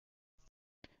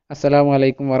Assalamu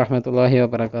alaikum wa rahmatullahi wa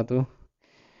barakatuh.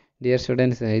 Dear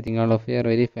students, I think all of you are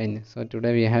very fine. So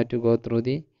today we have to go through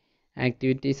the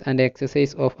activities and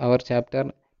exercise of our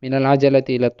chapter Min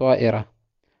al-Ajalati ila Ta'ira.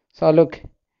 So look,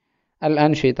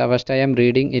 Al-Anshita, first I am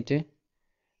reading it,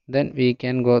 then we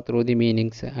can go through the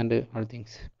meanings and all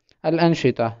things.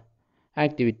 Al-Anshita,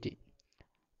 activity.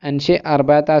 Anshi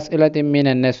arba'at as'ilatin min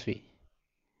an-naswi.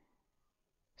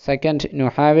 Second,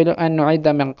 نحاول أن نعد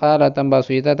مقالة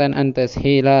بسيطة عن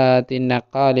تسهيلات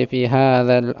النقال في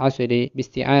هذا العصر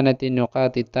باستعانة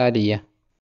النقاط التالية.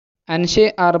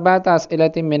 أنشئ أربعة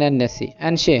أسئلة من النص.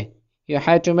 أنشئ, you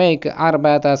have to make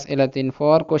أربعة أسئلة,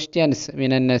 4 questions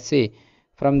من النص.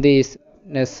 From this,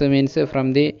 نص means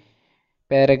from the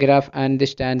paragraph and the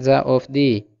stanza of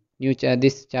the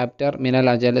this chapter من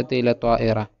العجلة إلى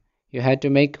الطائرة. You have to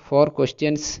make 4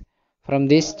 questions from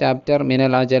this chapter من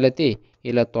العجلة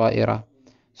إلى الطائرة.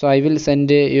 So I will send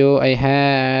you, I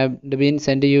have been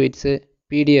sending you its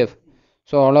PDF.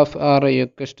 So all of are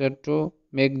requested to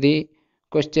make the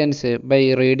questions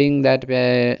by reading that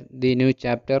the new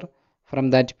chapter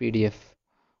from that PDF.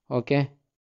 Okay.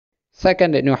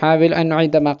 Second, نحاول أن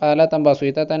نعد مقالة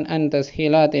بسيطة عن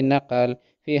تسهيلات النقل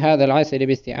في هذا العصر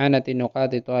باستعانة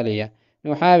النقاط التالية.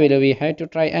 نحاول, we have to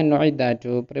try أن نعد,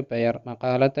 to prepare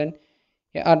مقالة,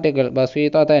 article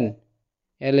بسيطة,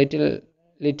 a little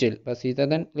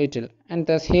بسيطة little, and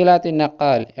تسهيلات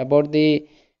النقل, about the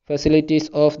facilities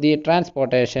of the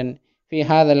transportation في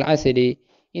هذا العصر,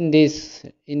 in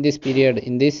this period,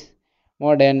 in this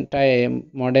modern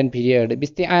period,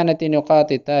 باستعانة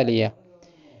النقاط التالية,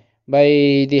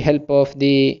 by the help of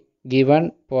the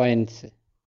given points.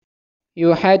 You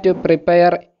have to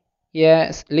prepare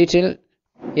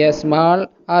a small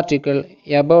article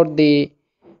about the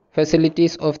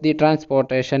facilities of the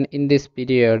transportation in this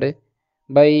period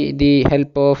by the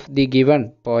help of the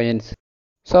given points.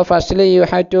 So firstly you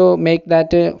have to make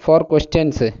that 4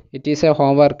 questions. It is a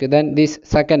homework. Then this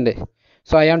second.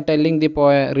 So I am telling the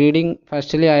reading.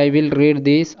 Firstly I will read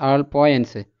these all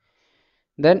points.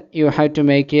 Then you have to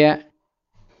make a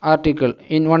article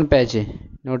in 1 page.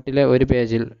 നോട്ടിലെ ഒരു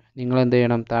പേജിൽ നിങ്ങൾ എന്ത്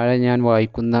ചെയ്യണം, താഴെ ഞാൻ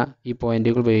വായിക്കുന്ന ഈ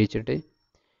പോയിന്റുകൾ ഉപയോഗിച്ചിട്ട്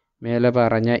മേലെ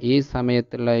പറഞ്ഞ ഈ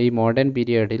സമയത്തുള്ള ഈ modern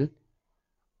പീരിയഡിൽ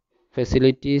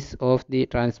facilities of the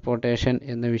transportation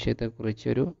എന്ന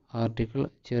വിഷയത്തെക്കുറിച്ചൊരു ആർട്ടിക്കിൾ,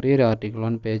 ചെറിയൊരു article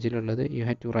 1 പേജിലുള്ളത് you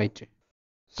have to right.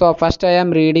 So first I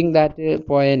am reading that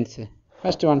points.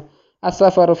 First one,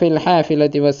 السفر في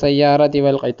الحافلة والسيارة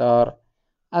والقطار.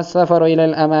 السفر إلى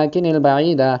الأماكن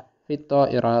البعيدة في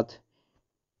الطائرات.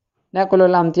 نقل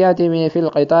الأمتعة في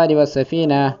القطار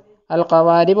والسفينة.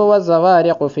 القوارب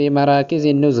والزوارق في مراكز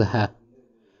النزهة.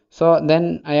 So then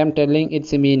I am telling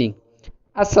its meaning.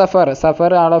 السفر,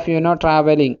 safar, all of you know,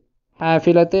 traveling.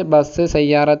 حافلة, bus,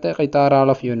 سيارة, قطار, all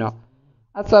of you know.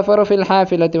 السفر في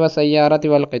الحافلة والسيارة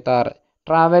والقطار,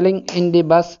 traveling in the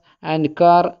bus and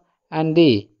car and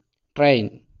the train.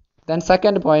 Then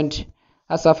second point,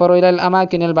 السفر إلى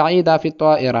الأماكن البعيدة في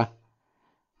الطائرة.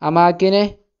 أماكن,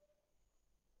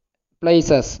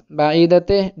 places,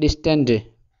 بعيدة, distant.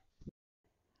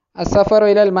 السفر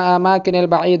إلى الأماكن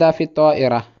البعيدة في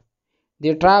الطائرة,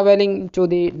 the traveling to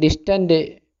the distant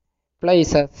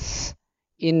places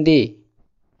in the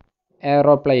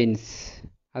aeroplanes.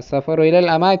 السفر إلى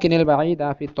الأماكن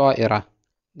البعيدة في الطائرة.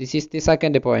 This is the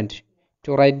second point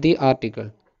to write the article.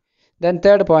 Then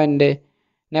third point,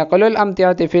 نقل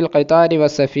الأمتعة في القطار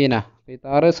والسفينة.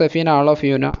 قطار, سفينة, all of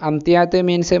you know. أمتعة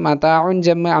means متاع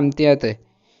جمع أمتعة.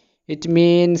 It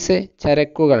means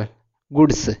ചരക്കുകൾ,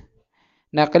 goods.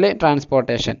 نقل,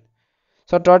 transportation.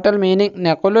 So total meaning,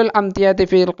 نقل الأمتعة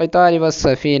في القطار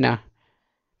والسفينة,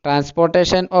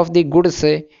 transportation of the goods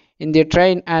in the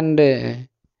train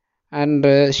and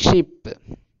ship.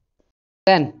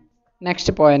 Then next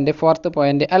point, fourth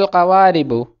point,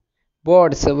 القوارب,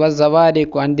 boards,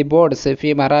 والزوارق, and the boards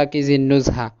في مراكز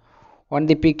النزهة, on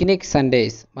the picnic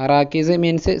Sundays. مراكز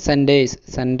means Sundays,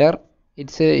 center,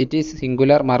 it is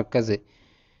singular, markaz.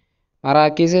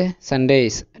 മറാക്കിസ്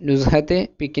Sundays, നുസ്ഹത്ത്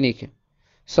picnic.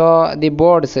 So the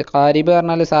boards, Caribe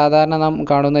പറഞ്ഞാൽ സാധാരണ നാം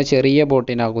കാണുന്ന ചെറിയ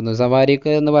ബോട്ടിനാകുന്നു.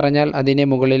 സവാരിക്ക് എന്ന് പറഞ്ഞാൽ അതിന്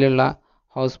മുകളിലുള്ള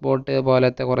house boat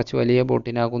പോലത്തെ കുറച്ച് വലിയ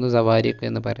ബോട്ടിനാകുന്നു സവാരിക്ക്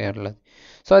എന്ന് പറയാറുള്ളത്.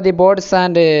 So the boards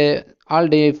and all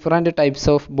different types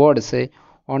of boards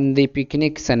on the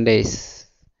picnic Sundays.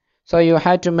 So you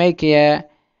have to make a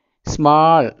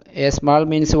small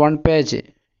means 1 page,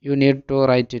 you need to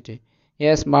write it,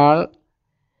 a small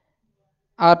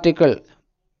article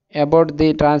about the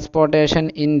transportation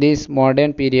in this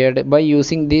modern period by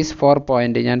using these 4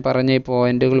 points. ഞാൻ പറഞ്ഞ ഈ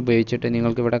പോയിന്റുകൾ ഉപയോഗിച്ചിട്ട്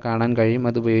നിങ്ങൾക്ക് ഇവിടെ കാണാൻ കഴിയും.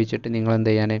 അത് ഉപയോഗിച്ചിട്ട് നിങ്ങൾ എന്ത്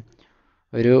ചെയ്യാൻ,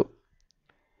 ഒരു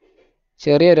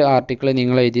ചെറിയൊരു ആർട്ടിക്കിൾ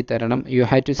നിങ്ങൾ എഴുതി തരണം. You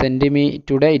have to send me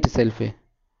today it self.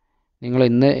 നിങ്ങൾ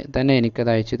ഇന്ന് തന്നെ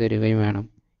എനിക്കത് അയച്ചു തരികയും വേണം.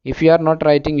 If you are not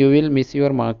writing, you will miss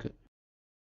your mark.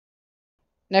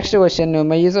 Next question.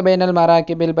 نميز بين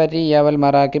المراكب البرية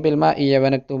والمراكب المائية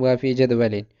ونكتبها في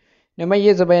جدول.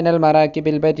 نميز بين المراكب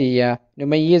البرية.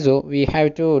 نميز, we have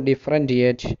to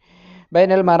differentiate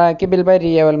بين المراكب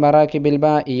البرية والمراكب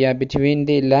المائية, between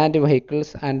the land vehicles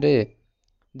and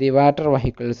the water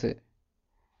vehicles.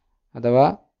 അഥവാ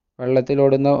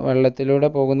വെള്ളത്തിലൂടെ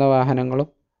പോകുന്ന വാഹനങ്ങളും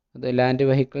അത് ലാൻഡ്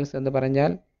വെഹിക്കിൾസ് എന്ന്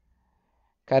പറഞ്ഞാൽ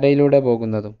കരയിലൂടെ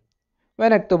പോകുന്നതും.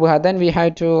 ونكتبها, then we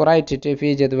have to write it في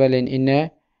جدول in a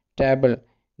table.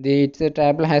 Its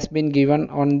table has been given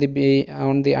on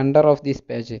the under of this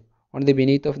page, on the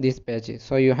beneath of this page,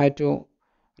 so you have to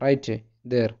write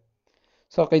there.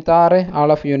 So قطار, all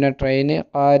of you know, train.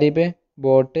 قارب,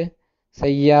 boat.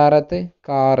 سيارة,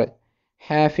 car.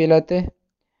 حافلة,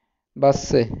 bus.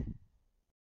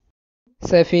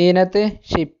 سفينة,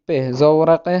 ship.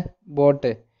 زورق, boat.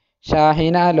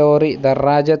 شاحنة, lorry.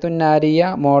 دراجة نارية,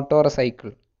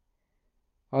 motorcycle.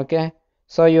 Okay,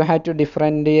 so you have to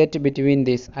differentiate between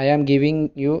this. I am giving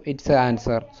you its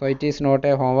answer, so it is not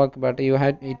a homework, but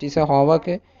it is a homework.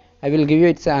 I will give you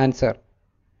its answer,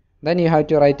 then you have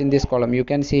to write in this column. You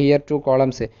can see here 2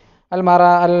 columns.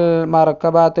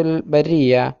 Al-markabatul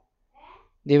barriya,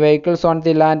 the vehicles on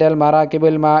the land.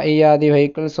 Al-marakibul ma'iyya, the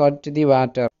vehicles on the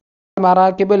water.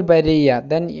 Al-marakibul barriya,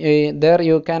 then there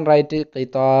you can write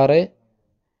qitar,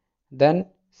 then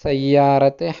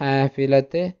sayyarat,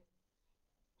 hafilat,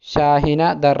 shahina,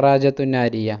 darrajatun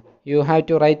nariya. You have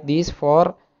to write these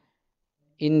 4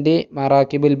 in the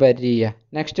marakibul barriya.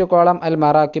 Next column,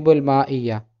 al-marakibul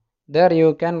ma'iyya, there you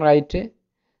can write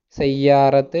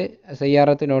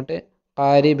sayyarat note,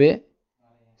 qarib,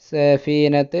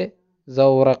 safinat,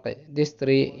 zawraq. These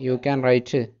 3 you can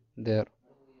write there.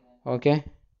 Okay,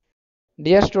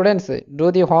 dear students,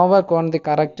 do the homework on the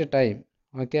correct time.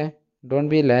 Okay, don't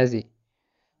be lazy.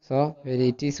 So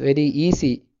it is very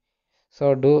easy,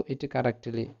 so do it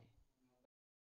correctly.